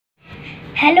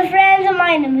Hello friends,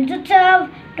 my name is Utsav.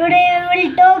 Today we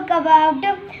will talk about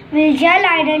visual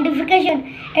identification.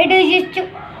 It is used to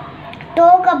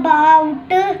talk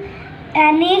about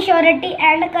any surety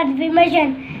and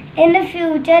confirmation in the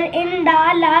future in the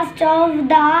last of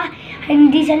the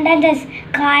Hindi sentences.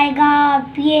 खाएगा,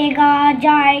 पिएगा,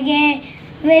 जाएंगे,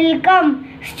 will come.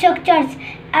 Structures: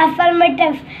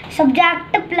 affirmative,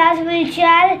 subject plus will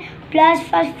shall plus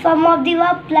first form of the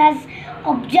verb plus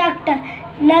object.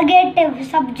 Negative,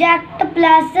 subject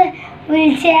plus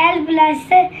will shall plus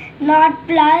not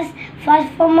plus first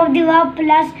form of the verb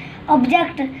plus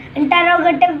object.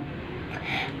 Interrogative,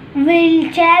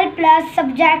 will shall plus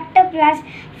subject plus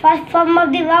first form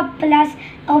of the verb plus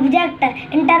object.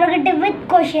 Interrogative with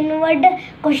question word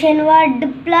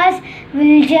plus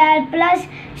will shall plus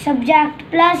subject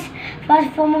plus first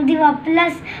form of the verb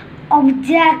plus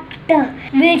object.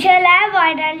 We shall have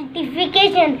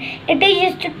identification. It is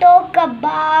used to talk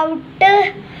about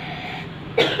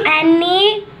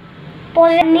any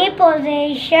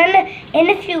possession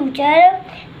in future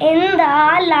in the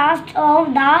last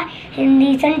of the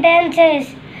Hindi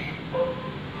sentences.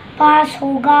 पास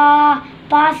होगा,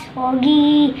 पास होगी,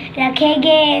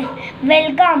 रखेंगे,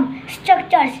 welcome.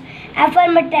 Structures: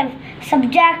 affirmative,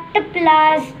 subject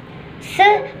plus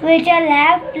will shall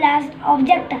have plus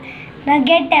object.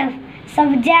 Negative,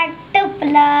 subject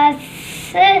plus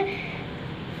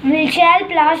will shall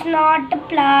plus not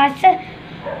plus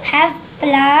have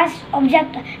plus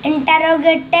object.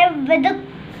 Interrogative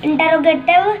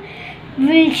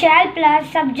will shall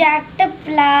plus subject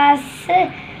plus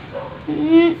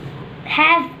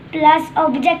have plus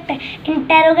object.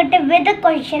 Interrogative with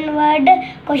question word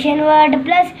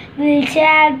plus will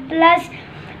shall plus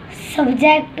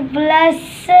subject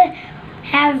plus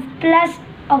have plus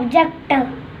object.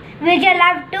 We shall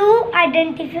have two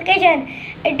identification.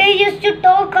 It is used to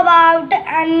talk about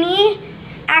any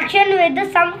action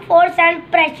with some force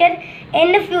and pressure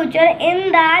in the future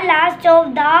in the last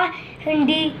of the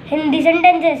Hindi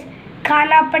sentences.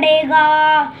 खाना पड़ेगा,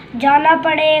 जाना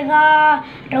पड़ेगा,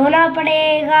 रोना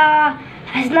पड़ेगा,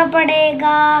 हंसना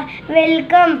पड़ेगा,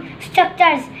 welcome.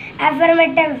 Structures: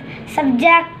 affirmative,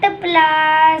 subject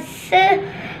plus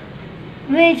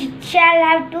which shall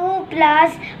have two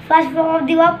plus first form of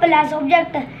the verb plus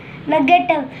object.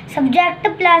 Negative, subject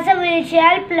plus will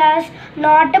shall plus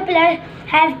not plus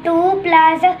have two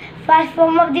plus first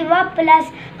form of the verb plus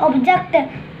object.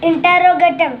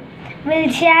 Interrogative, will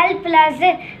shall plus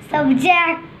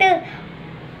subject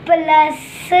plus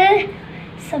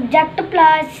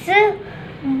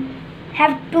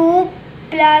have two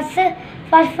plus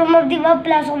first form of the verb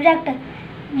plus object.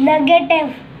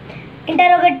 Negative,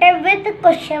 interrogative with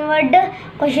question word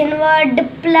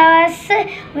plus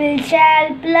will shall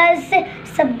plus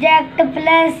subject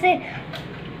plus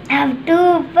have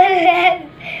two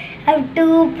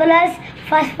plus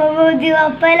first form of the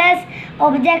verb plus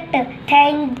object.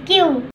 Thank you.